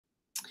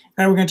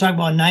All right, we're going to talk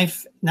about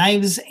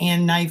knives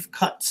and knife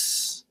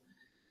cuts.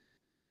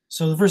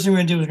 So the first thing we're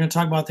going to do is we're going to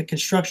talk about the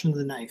construction of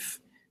the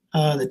knife.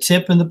 The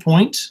tip and the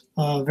point,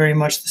 very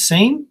much the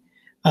same.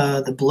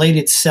 The blade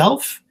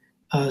itself,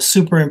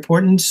 super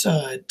important.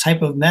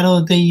 Type of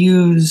metal that they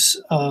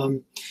use.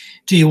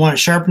 Do you want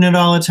to sharpen it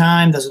all the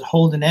time? Does it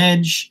hold an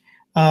edge?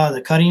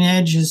 The cutting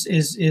edge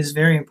is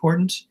very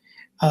important.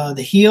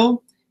 The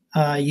heel,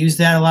 use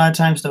that a lot of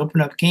times to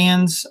open up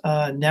cans.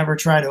 Never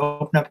try to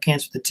open up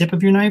cans with the tip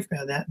of your knife.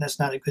 That's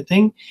not a good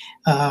thing.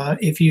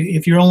 If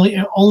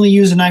you only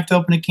use a knife to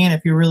open a can,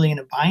 if you're really in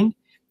a bind.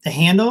 The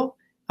handle,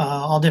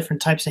 all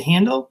different types of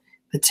handle.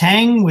 The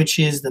tang, which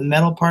is the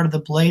metal part of the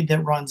blade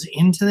that runs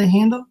into the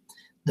handle.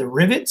 The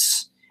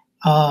rivets,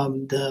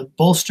 the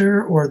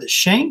bolster or the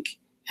shank,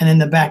 and then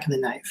the back of the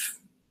knife.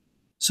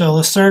 So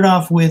let's start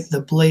off with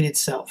the blade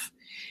itself.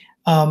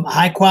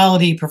 High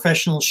quality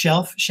professional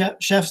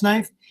chef's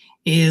knife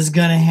is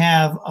going to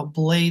have a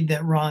blade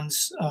that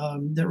runs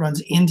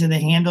into the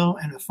handle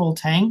and a full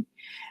tang.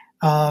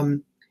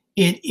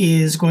 It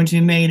is going to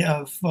be made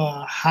of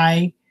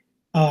high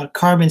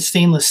carbon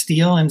stainless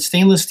steel, and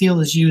stainless steel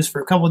is used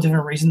for a couple of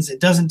different reasons.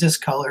 It doesn't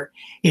discolor,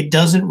 it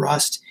doesn't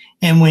rust,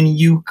 and when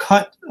you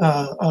cut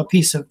a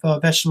piece of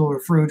vegetable or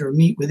fruit or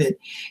meat with it,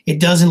 it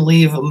doesn't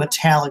leave a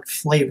metallic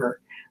flavor.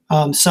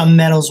 Some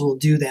metals will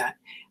do that.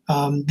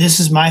 This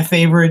is my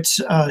favorite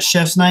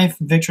chef's knife,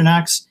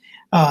 Victorinox.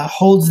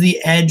 Holds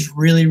the edge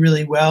really,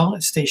 really well.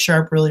 It stays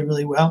sharp really,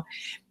 really well.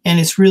 And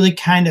it's really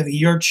kind of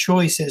your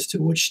choice as to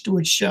which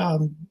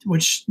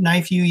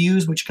knife you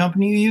use, which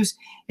company you use.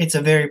 It's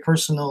a very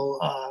personal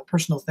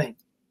thing.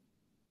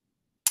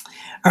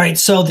 All right,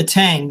 so the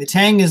tang. The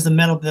tang is the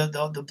metal.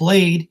 The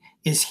blade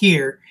is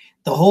here.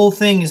 The whole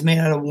thing is made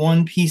out of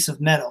one piece of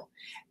metal.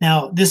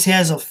 Now, this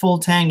has a full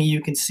tang.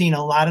 You can see in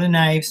a lot of the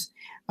knives,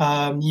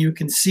 you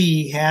can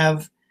see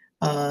have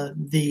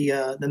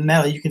the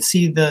metal. You can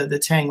see the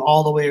tang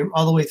all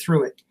the way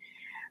through it.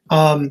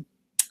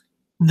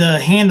 The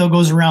handle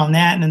goes around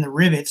that, and then the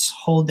rivets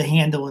hold the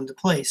handle into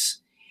place.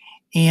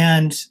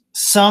 And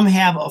some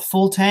have a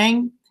full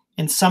tang,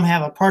 and some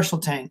have a partial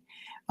tang.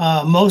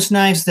 Most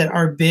knives that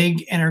are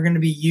big and are going to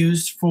be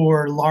used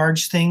for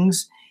large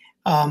things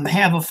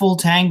have a full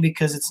tang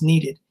because it's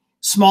needed.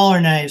 Smaller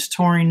knives,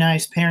 touring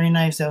knives, paring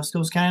knives,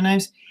 those kind of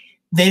knives,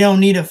 they don't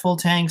need a full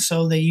tang,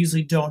 so they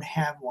usually don't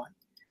have one.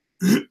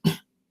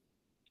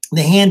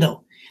 The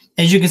handle.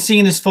 As you can see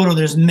in this photo,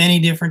 there's many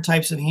different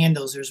types of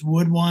handles. There's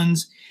wood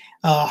ones,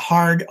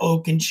 hard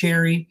oak and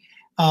cherry.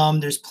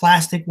 There's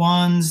plastic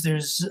ones.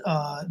 There's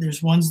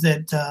ones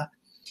that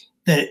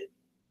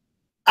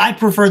I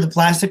prefer the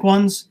plastic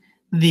ones.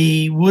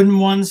 The wooden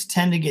ones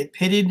tend to get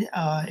pitted,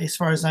 as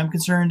far as I'm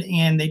concerned,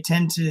 and they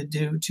tend to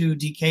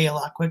decay a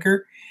lot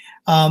quicker.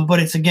 But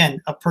it's, again,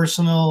 a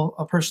personal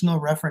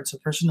reference, a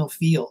personal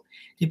feel.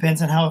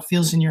 Depends on how it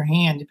feels in your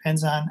hand.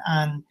 Depends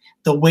on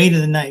the weight of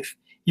the knife.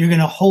 You're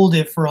going to hold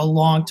it for a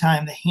long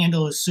time. The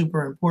handle is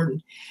super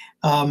important.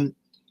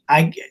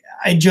 I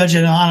judge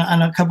it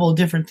on a couple of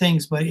different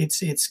things, but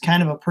it's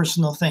kind of a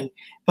personal thing.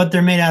 But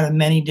they're made out of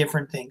many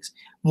different things.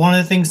 One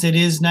of the things that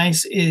is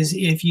nice is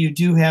if you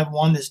do have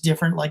one that's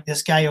different, like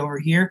this guy over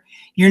here,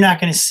 you're not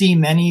going to see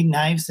many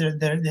knives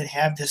that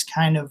have this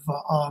kind of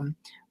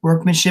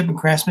workmanship and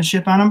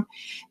craftsmanship on them.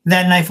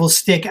 That knife will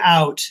stick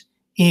out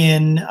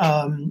in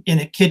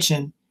a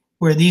kitchen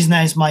where these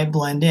knives might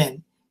blend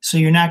in. So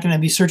you're not going to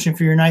be searching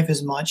for your knife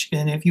as much.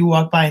 And if you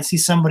walk by and see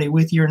somebody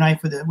with your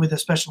knife with a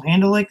special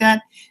handle like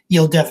that,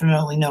 you'll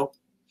definitely know.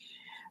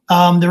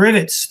 The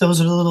rivets,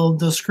 those are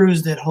those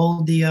screws that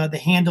hold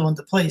the handle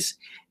into place.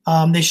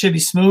 They should be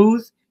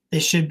smooth. They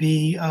should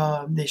be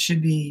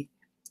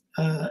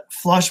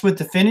flush with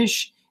the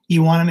finish.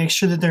 You want to make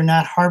sure that they're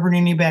not harboring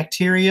any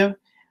bacteria.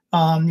 You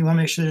want to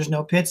make sure there's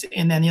no pits.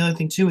 And then the other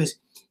thing too is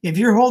if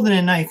you're holding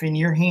a knife in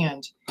your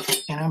hand,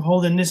 and I'm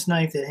holding this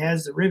knife that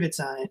has the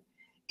rivets on it,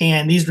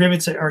 and these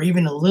rivets are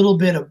even a little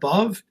bit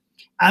above,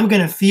 I'm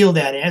going to feel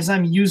that. As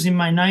I'm using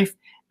my knife,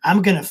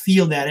 I'm going to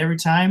feel that every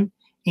time.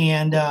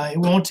 And it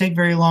won't take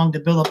very long to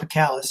build up a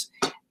callus,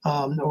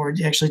 or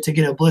actually to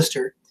get a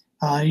blister.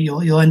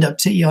 You'll end up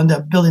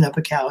building up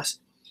a callus.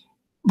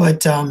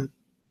 But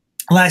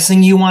last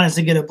thing you want is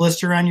to get a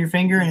blister on your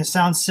finger, and it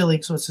sounds silly,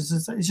 so it's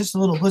just a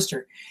little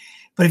blister.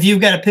 But if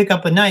you've got to pick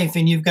up a knife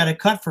and you've got to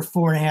cut for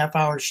 4.5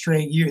 hours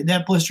straight,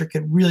 that blister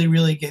could really,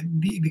 really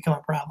become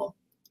a problem.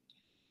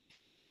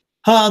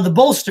 The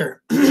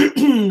bolster.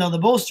 Now, the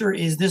bolster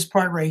is this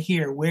part right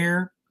here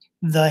where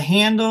the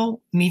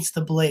handle meets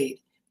the blade.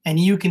 And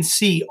you can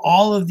see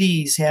all of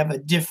these have a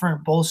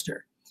different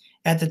bolster.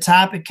 At the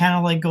top, it kind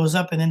of like goes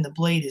up, and then the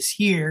blade is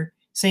here.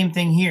 Same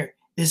thing here.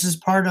 This is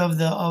part of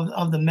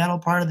the metal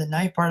part of the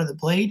knife, part of the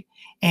blade,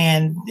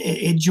 and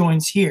it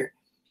joins here.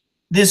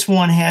 This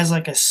one has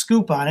like a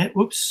scoop on it.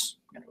 Whoops,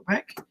 I'm gonna go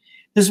back.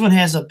 This one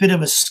has a bit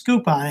of a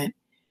scoop on it,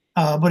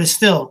 but it's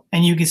still,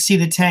 and you can see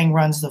the tang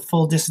runs the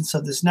full distance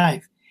of this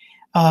knife.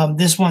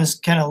 This one is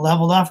kind of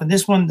leveled off, and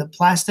this one, the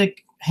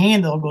plastic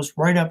handle goes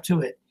right up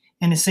to it.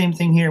 And the same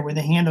thing here where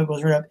the handle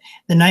goes right up.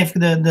 The knife,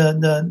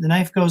 the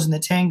knife goes and the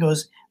tang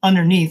goes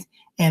underneath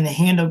and the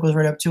handle goes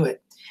right up to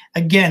it.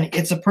 Again,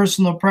 it's a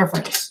personal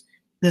preference.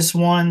 This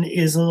one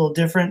is a little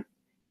different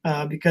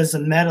because the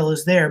metal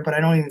is there, but I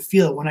don't even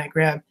feel it when I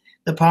grab.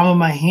 The palm of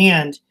my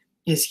hand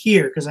is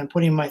here because I'm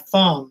putting my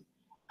thumb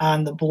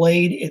on the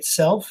blade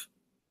itself.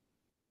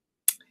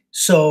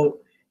 So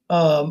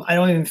I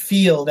don't even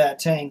feel that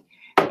tang.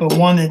 But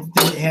one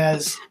that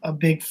has a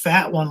big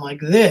fat one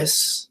like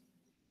this,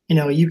 you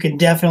know, you can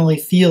definitely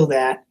feel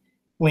that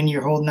when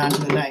you're holding on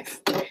to the knife.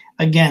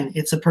 Again,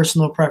 it's a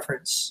personal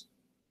preference.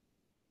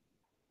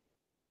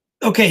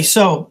 Okay,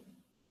 so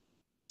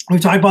we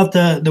talked about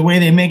the way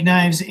they make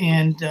knives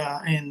and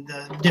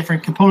the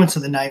different components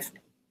of the knife.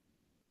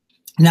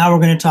 Now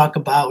we're going to talk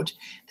about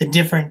the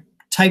different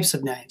types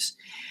of knives.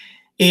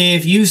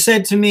 If you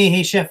said to me,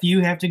 hey, chef,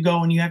 you have to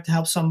go and you have to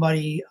help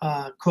somebody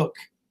cook,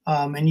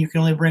 and you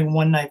can only bring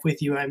one knife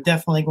with you, I'm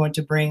definitely going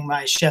to bring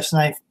my chef's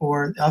knife,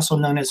 or also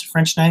known as a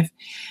French knife.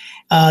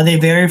 They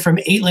vary from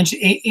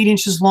 8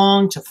 inches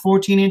long to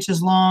 14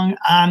 inches long.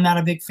 I'm not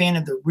a big fan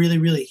of the really,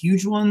 really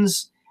huge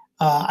ones.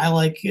 I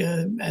like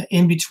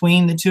in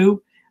between the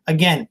two.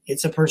 Again,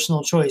 it's a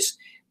personal choice.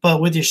 But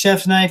with your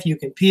chef's knife, you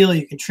can peel,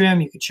 you can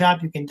trim, you can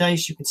chop, you can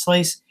dice, you can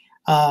slice.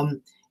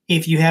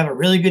 If you have a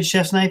really good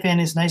chef's knife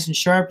and it's nice and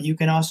sharp, you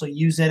can also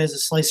use that as a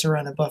slicer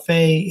on a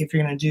buffet if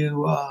you're going to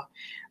do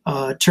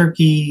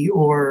turkey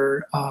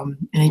or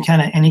any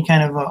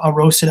kind of a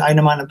roasted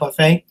item on a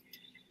buffet.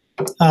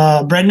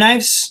 Bread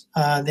knives,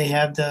 they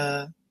have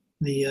the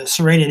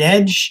serrated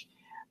edge.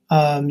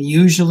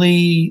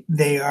 Usually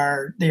they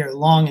are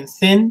long and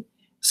thin.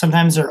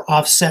 Sometimes they're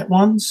offset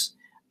ones,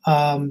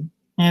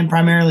 and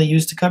primarily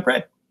used to cut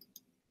bread.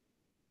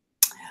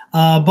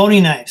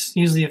 Boning knives,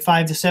 usually a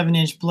 5 to 7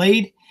 inch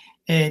blade.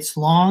 It's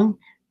long,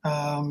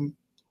 and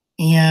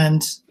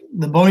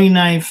the boning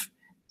knife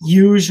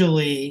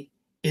usually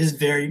is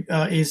very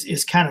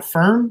is kind of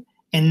firm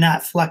and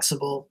not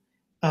flexible.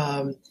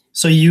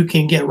 So you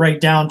can get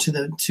right down to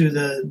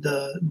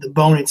the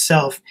bone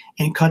itself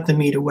and cut the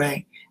meat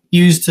away.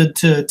 Used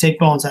to take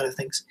bones out of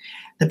things.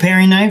 The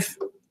paring knife,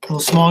 a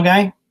little small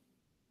guy,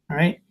 all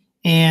right?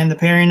 And the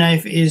paring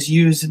knife is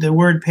used, the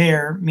word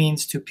pare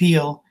means to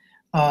peel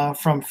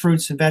from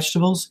fruits and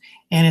vegetables,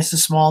 and it's a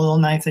small little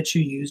knife that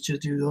you use to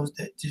do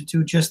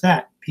just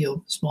that,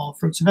 peel small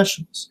fruits and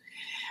vegetables.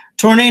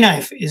 Tournée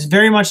knife is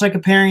very much like a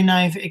paring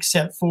knife,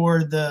 except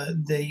for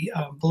the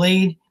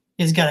blade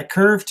has got a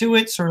curve to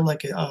it, sort of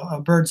like a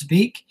bird's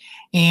beak.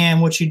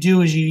 And what you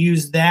do is you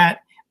use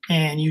that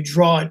and you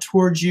draw it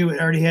towards you.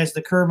 It already has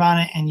the curve on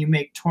it, and you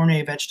make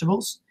tournée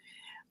vegetables.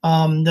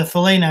 The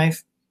fillet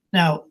knife.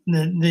 Now,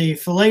 the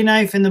fillet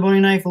knife and the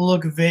boning knife will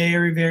look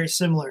very, very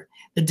similar.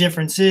 The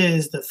difference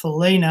is the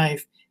fillet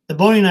knife, the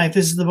boning knife,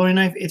 this is the boning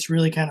knife, it's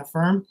really kind of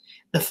firm.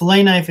 The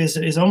fillet knife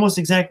is almost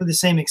exactly the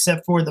same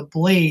except for the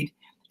blade.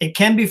 It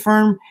can be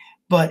firm,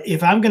 but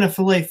if I'm going to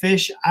fillet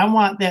fish, I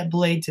want that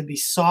blade to be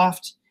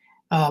soft.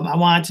 I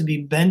want it to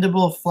be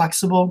bendable,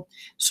 flexible,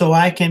 so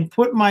I can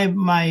put my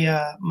blade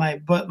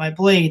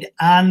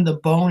on the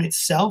bone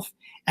itself,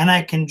 and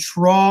I can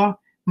draw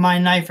my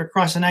knife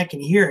across, and I can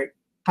hear it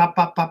pop,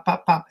 pop, pop,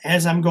 pop, pop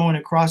as I'm going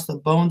across the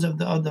bones of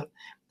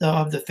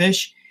the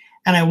fish.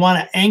 And I want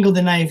to angle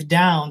the knife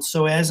down,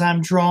 so as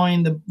I'm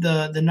drawing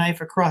the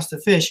knife across the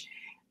fish,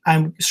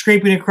 I'm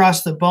scraping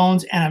across the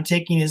bones, and I'm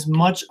taking as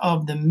much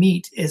of the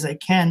meat as I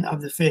can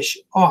of the fish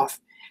off.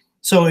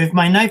 So if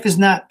my knife is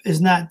not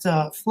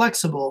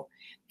flexible,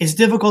 it's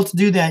difficult to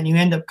do that, and you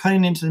end up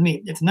cutting into the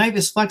meat. If the knife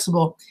is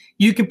flexible,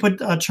 you can put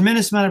a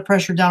tremendous amount of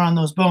pressure down on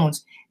those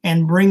bones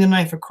and bring the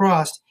knife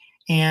across,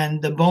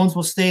 and the bones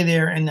will stay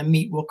there, and the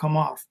meat will come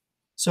off.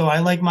 So I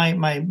like my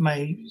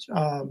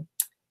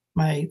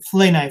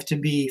fillet knife to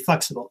be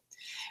flexible.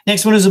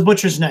 Next one is a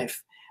butcher's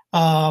knife.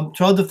 12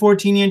 to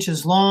 14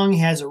 inches long,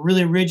 has a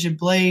really rigid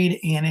blade,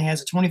 and it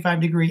has a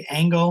 25-degree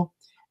angle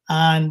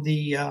on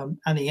the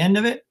end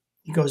of it.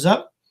 It goes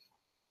up.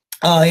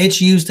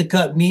 It's used to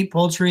cut meat,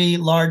 poultry,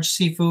 large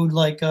seafood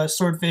like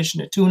swordfish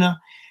and a tuna.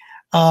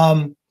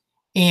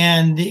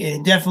 And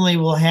it definitely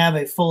will have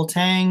a full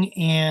tang,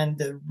 and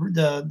the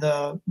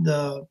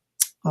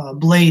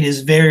blade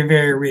is very,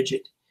 very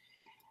rigid.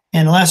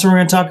 And the last one we're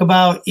going to talk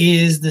about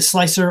is the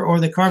slicer or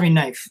the carving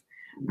knife.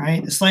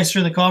 Right, the slicer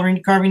or the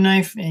carving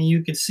knife, and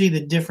you can see the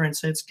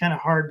difference. It's kind of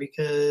hard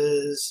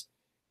because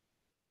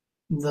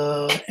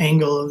the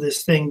angle of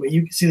this thing, but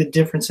you can see the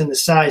difference in the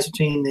size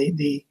between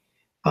the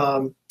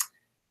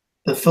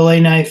fillet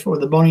knife or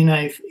the boning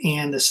knife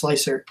and the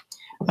slicer.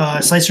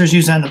 Slicer is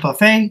used on the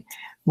buffet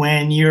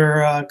when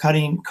you're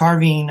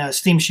carving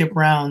steamship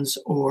rounds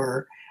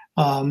or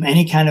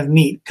any kind of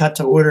meat cut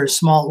to order,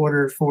 small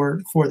order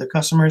for the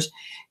customers.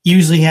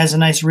 Usually has a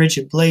nice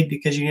rigid blade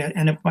because you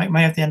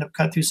might have to end up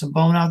cut through some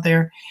bone out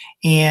there,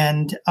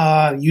 and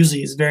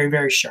usually is very,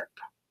 very sharp.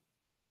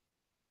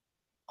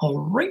 All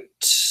right,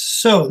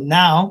 so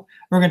now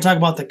we're going to talk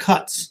about the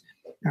cuts.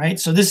 All right,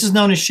 so this is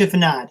known as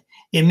chiffonade.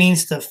 It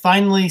means to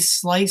finely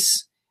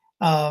slice,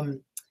 and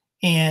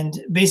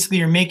basically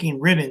you're making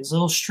ribbons,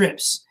 little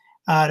strips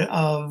out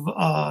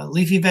of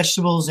leafy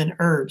vegetables and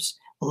herbs.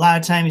 A lot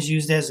of times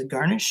used as a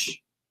garnish.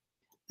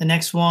 The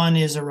next one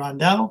is a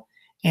rondelle,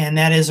 and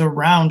that is a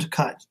round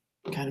cut.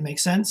 Kind of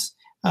makes sense.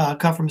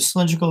 Cut from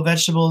cylindrical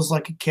vegetables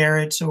like a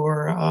carrot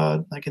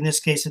or, like in this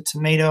case, a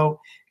tomato,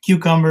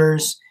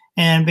 cucumbers,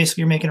 and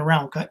basically you're making a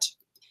round cut.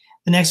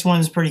 The next one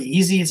is pretty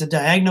easy. It's a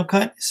diagonal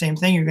cut. Same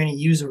thing. You're going to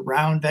use a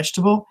round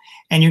vegetable,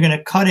 and you're going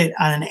to cut it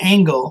on an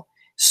angle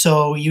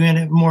so you end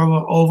up more of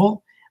an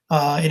oval.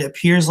 It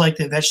appears like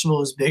the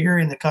vegetable is bigger,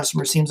 and the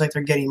customer seems like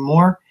they're getting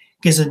more.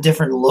 Gives a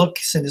different look,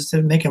 so just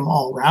to make them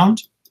all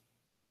round.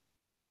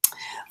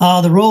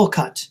 The roll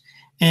cut.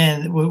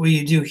 And what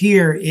you do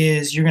here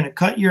is you're going to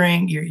cut your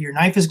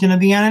knife is going to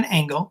be on an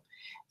angle.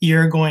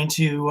 You're going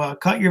to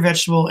cut your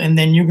vegetable, and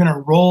then you're going to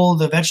roll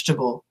the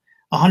vegetable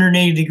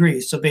 180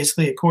 degrees, so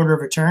basically a quarter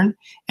of a turn,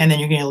 and then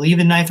you're going to leave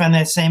the knife on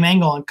that same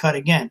angle and cut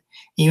again.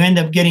 You end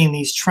up getting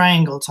these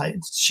triangle type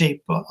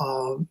shape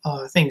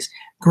things,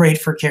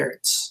 great for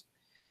carrots.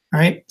 All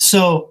right,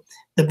 so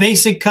the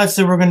basic cuts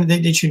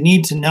that you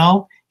need to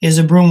know is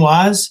a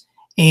brunoise,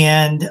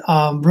 and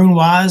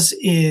brunoise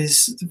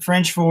is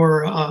French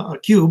for a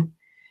cube,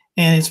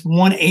 and it's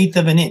 1/8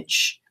 of an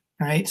inch.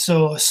 All right,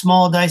 so a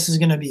small dice is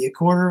going to be a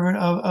quarter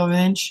of an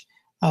inch,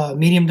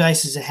 medium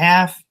dice is a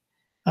half,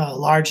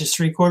 large is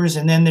 3/4,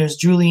 and then there's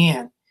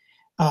julienne,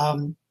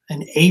 an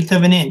 1/8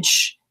 of an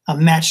inch, a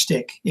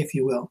matchstick, if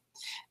you will.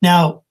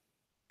 Now,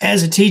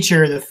 as a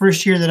teacher, the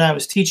first year that I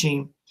was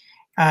teaching,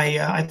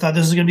 I thought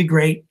this was going to be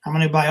great. I'm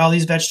going to buy all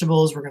these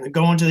vegetables. We're going to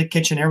go into the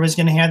kitchen. Everybody's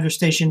going to have their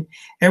station.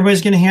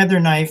 Everybody's going to have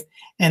their knife,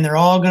 and they're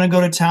all going to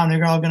go to town.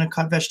 They're all going to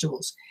cut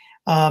vegetables.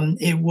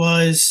 It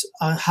was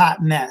a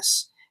hot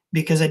mess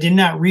because I did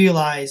not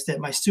realize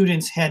that my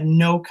students had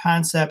no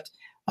concept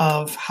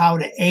of how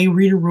to A,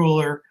 read a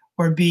ruler,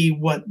 or B,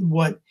 what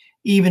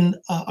even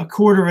a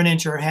quarter of an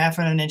inch or half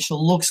an inch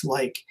looks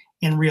like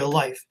in real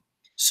life.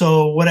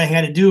 So what I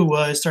had to do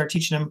was start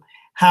teaching them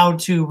how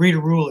to read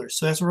a ruler.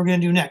 So that's what we're going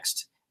to do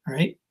next. All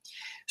right.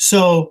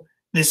 So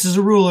this is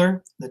a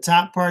ruler. The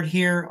top part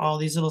here, all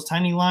these little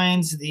tiny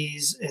lines,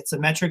 it's a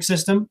metric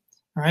system.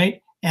 All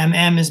right.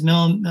 MM is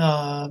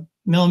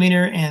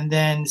millimeter, and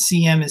then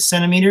CM is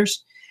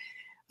centimeters.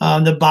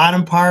 The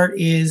bottom part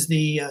is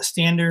the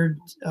standard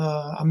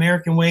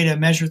American way to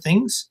measure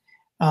things.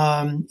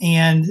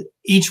 And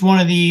each one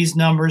of these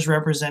numbers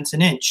represents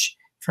an inch.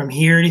 From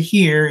here to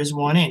here is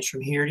 1 inch.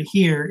 From here to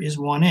here is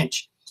 1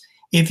 inch.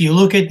 If you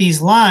look at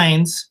these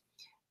lines,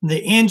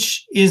 the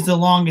inch is the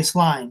longest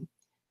line.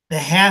 The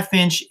half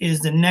inch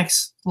is the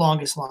next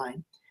longest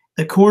line.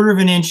 The quarter of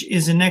an inch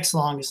is the next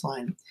longest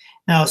line.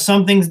 Now,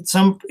 some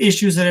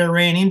issues that I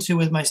ran into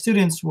with my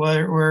students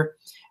were,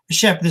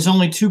 Chef, there's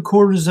only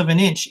 2/4 of an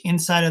inch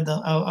inside of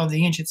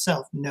the inch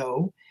itself.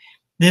 No,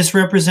 this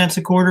represents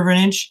a quarter of an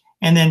inch,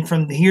 and then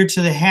from here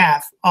to the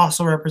half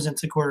also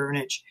represents a quarter of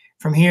an inch.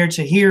 From here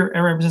to here, it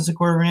represents a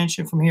quarter of an inch,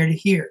 and from here to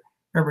here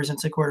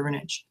represents a quarter of an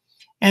inch.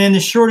 And then the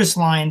shortest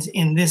lines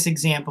in this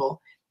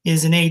example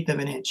is 1/8 of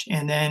an inch.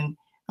 And then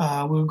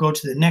we'll go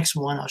to the next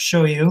one. I'll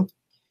show you.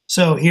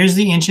 So here's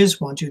the inches,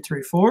 1, 2,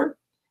 3, 4.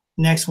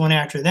 Next one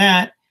after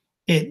that,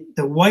 the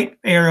white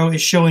arrow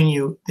is showing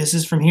you this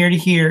is from here to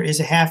here is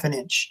a half an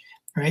inch,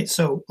 right?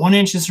 So 1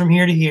 inch is from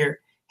here to here,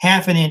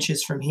 half an inch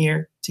is from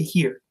here to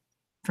here.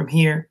 From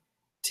here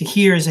to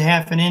here is a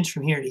half an inch,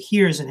 from here to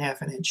here is a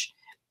half an inch.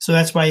 So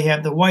that's why you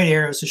have the white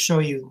arrows to show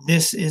you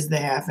this is the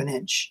half an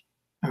inch,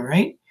 all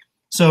right?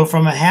 So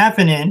from a half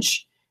an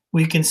inch,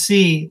 we can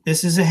see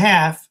this is a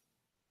half.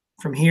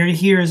 From here to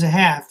here is a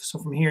half. So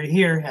from here to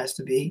here has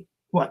to be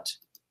what?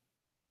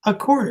 A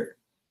quarter.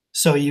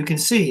 So you can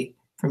see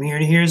from here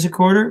to here is a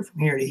quarter.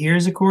 From here to here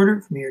is a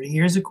quarter. From here to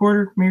here is a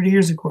quarter. From here to here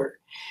is a quarter.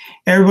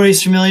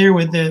 Everybody's familiar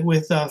with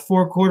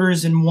 4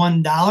 quarters and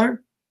 $1.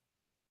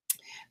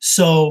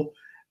 So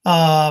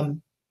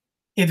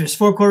if there's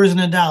 4 quarters and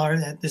 $1,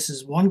 that this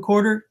is 1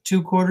 quarter,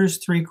 2 quarters,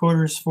 3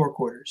 quarters, 4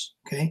 quarters.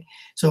 Okay.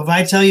 So if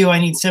I tell you I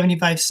need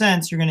 75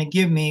 cents, you're going to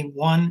give me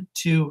 1,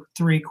 2,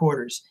 3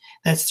 quarters.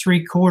 That's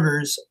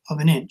 3/4 of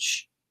an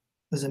inch.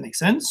 Does that make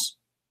sense?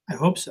 I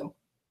hope so.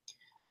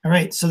 All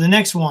right. So the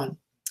next one,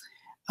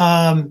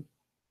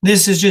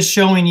 this is just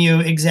showing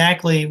you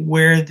exactly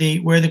where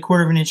the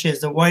quarter of an inch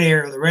is. The white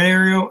arrow, the red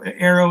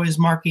arrow is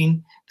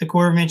marking the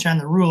quarter of an inch on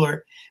the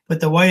ruler. But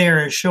the white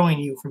arrow is showing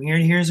you from here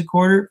to here is a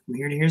quarter, from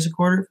here to here is a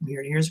quarter, from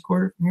here to here is a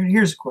quarter, from here to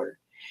here is a quarter.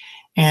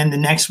 And the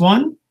next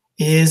one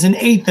is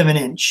 1/8 of an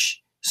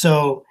inch.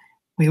 So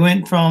we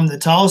went from the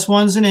tallest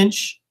one's an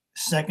inch,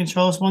 second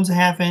tallest one's a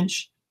half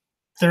inch,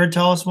 third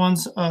tallest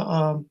one's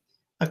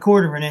a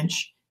quarter of an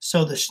inch.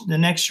 So the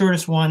next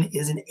shortest one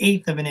is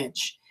 1/8 of an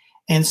inch.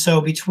 And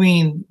so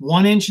between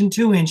 1 inch and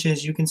 2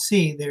 inches, you can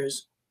see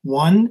there's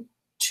 1,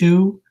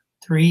 2,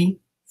 3,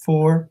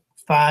 4,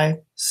 5,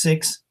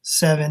 6,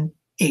 7,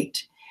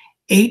 8.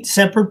 8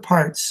 separate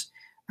parts,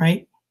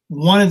 right?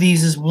 One of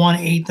these is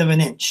 1/8 of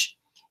an inch.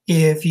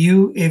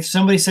 If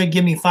somebody said,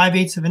 give me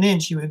 5/8 of an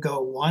inch, you would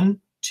go 1,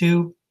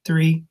 2,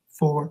 3,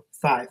 4,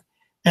 5.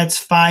 That's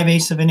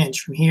 5/8 of an inch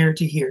from here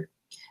to here.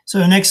 So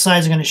the next slide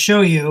is going to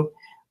show you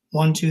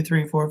 1, 2,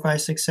 3, 4,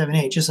 5, 6, 7,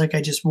 8, just like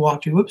I just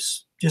walked you,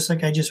 whoops, just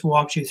like I just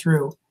walked you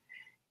through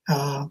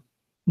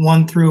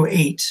 1 through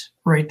 8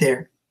 right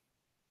there.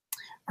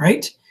 All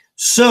right.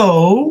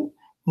 So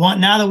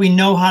now that we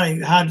know how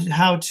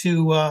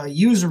to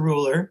use a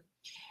ruler,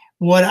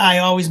 what I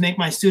always make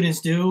my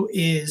students do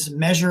is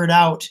measure it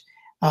out.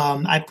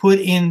 I put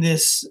in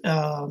this,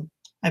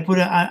 I put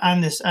it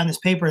on this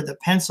paper, the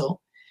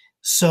pencil,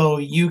 so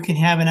you can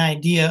have an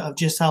idea of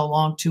just how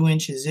long 2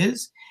 inches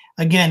is.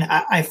 Again,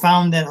 I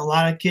found that a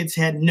lot of kids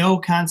had no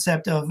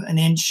concept of an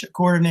inch, a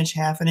quarter of an inch,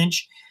 half an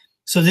inch.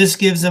 So this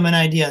gives them an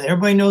idea.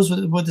 Everybody knows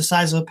what the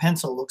size of a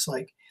pencil looks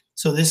like.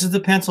 So this is the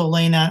pencil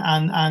laying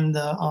on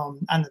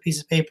the piece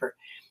of paper.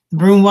 The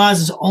broom vase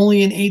is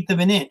only 1/8 of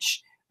an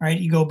inch, right?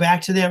 You go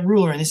back to that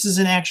ruler, and this is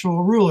an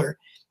actual ruler.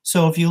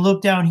 So if you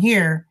look down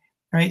here,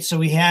 right? So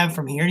we have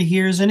from here to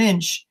here is 1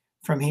 inch.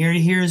 From here to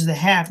here is the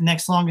half,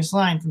 next longest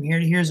line. From here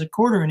to here is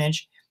 1/4 of an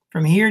inch.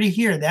 From here to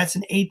here, that's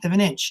 1/8 of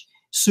an inch.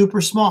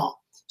 Super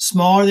small,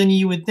 smaller than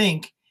you would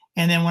think.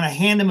 And then when I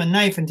hand them a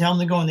knife and tell them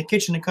to go in the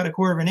kitchen to cut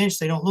 1/4 of an inch,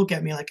 they don't look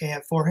at me like I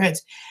have 4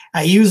 heads.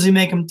 I usually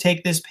make them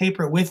take this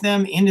paper with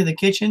them into the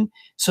kitchen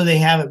so they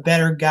have a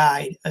better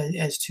guide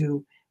as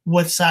to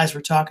what size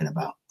we're talking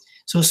about.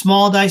 So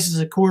small dice is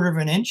 1/4 of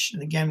an inch.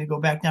 And again, we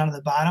go back down to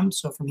the bottom.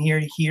 So from here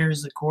to here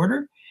is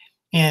 1/4.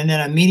 And then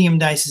a medium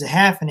dice is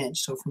 1/2 an inch.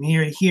 So from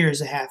here to here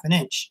is 1/2 an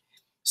inch.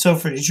 So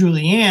for the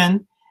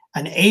Julienne,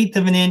 1/8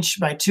 of an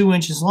inch by 2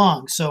 inches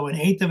long. So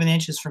 1/8 of an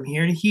inch is from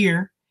here to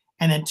here.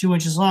 And then 2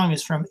 inches long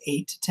is from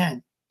 8 to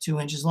 10, 2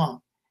 inches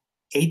long.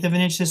 1/8 of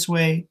an inch this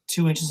way,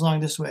 2 inches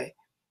long this way.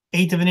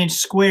 1/8 of an inch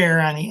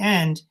square on the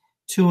end,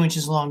 2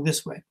 inches long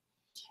this way.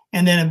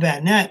 And then a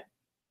batonette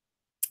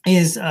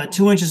is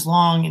 2 inches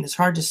long, and it's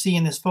hard to see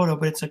in this photo,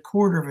 but it's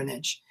 1/4 of an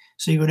inch.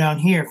 So you go down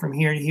here, from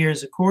here to here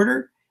is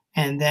 1/4,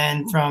 and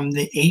then from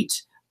the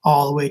 8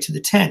 all the way to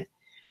the 10.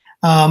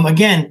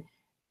 Again,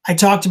 I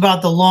talked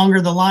about the longer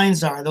the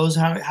lines are, those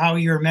how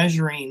you're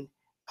measuring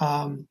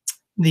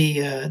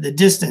the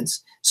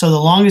distance. So the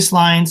longest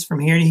lines from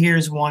here to here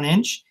is 1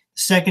 inch.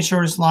 The second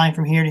shortest line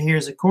from here to here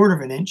is 1/4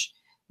 of an inch.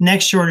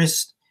 Next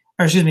shortest,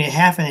 or excuse me,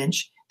 1/2 an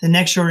inch. The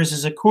next shortest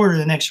is 1/4.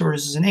 The next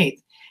shortest is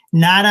 1/8.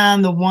 Not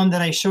on the one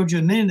that I showed you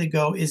a minute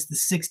ago is the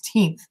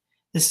 16th.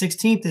 The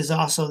 16th is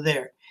also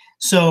there.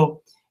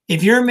 So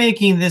if you're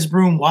making this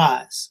broom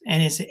vase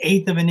and it's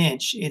 1/8 of an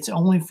inch, it's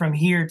only from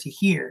here to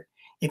here.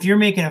 If you're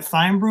making a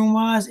fine broom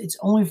vase, it's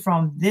only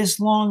from this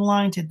long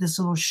line to this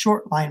little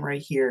short line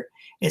right here.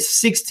 It's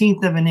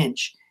 1/16 of an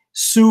inch.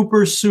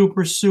 Super,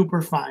 super,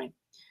 super fine.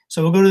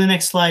 So we'll go to the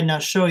next slide and I'll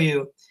show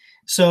you.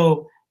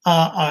 So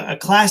a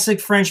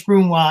classic French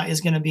broom vase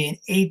is going to be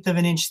 1/8 of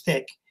an inch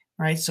thick,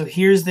 right? So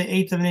here's the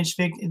 1/8 of an inch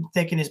thick,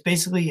 and it's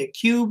basically a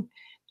cube,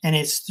 and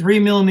it's 3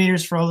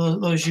 millimeters for all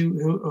those you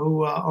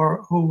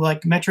who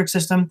like metric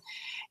system,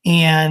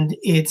 and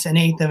it's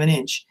 1/8 of an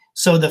inch.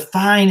 So the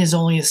fine is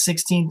only a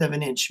 1/16 of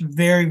an inch.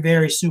 Very,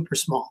 very super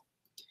small.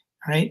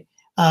 All right.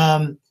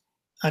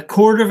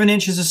 1/4 of an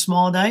inch is a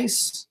small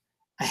dice.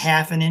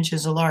 1/2 an inch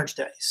is a large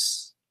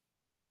dice.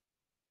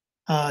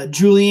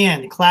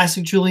 Julienne,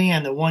 classic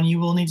Julienne, the one you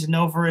will need to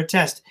know for a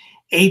test.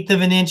 1/8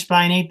 of an inch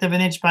by 1/8 of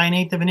an inch by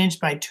 1/8 of an inch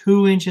by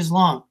 2 inches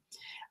long.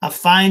 A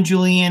fine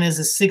Julienne is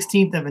a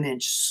 1/16 of an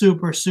inch.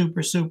 Super,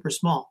 super, super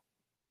small.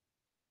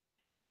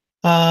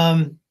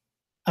 A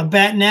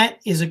batonette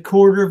is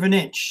 1/4 of an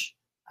inch.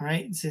 All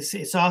right.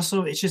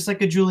 It's just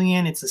like a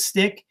Julienne. It's a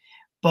stick,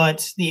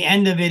 but the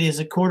end of it is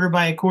 1/4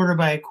 by 1/4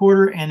 by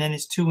 1/4, and then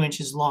it's 2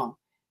 inches long,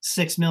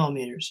 6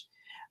 millimeters.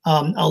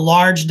 A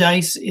large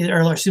dice,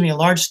 or excuse me, a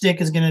large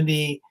stick is going to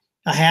be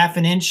 1/2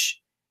 an inch,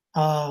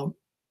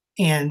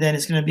 and then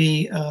it's going to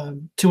be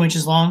 2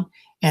 inches long,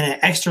 and an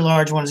extra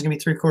large one is going to be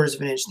 3/4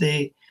 of an inch.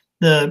 The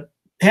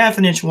 1/2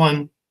 an inch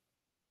one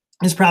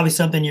is probably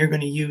something you're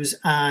going to use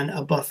on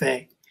a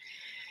buffet.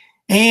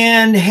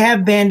 And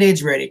have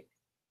Band-Aids ready.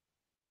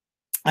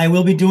 I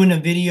will be doing a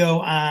video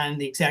on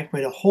the exact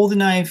way to hold a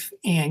knife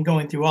and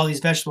going through all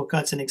these vegetable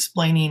cuts and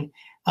explaining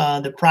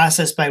the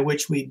process by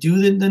which we do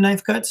the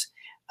knife cuts.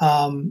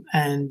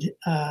 And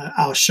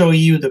I'll show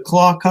you the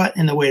claw cut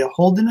and the way to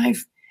hold the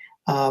knife.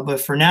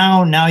 But for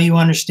now you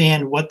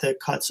understand what the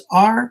cuts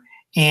are,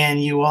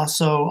 and you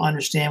also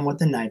understand what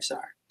the knives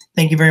are.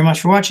 Thank you very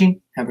much for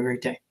watching. Have a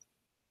great day.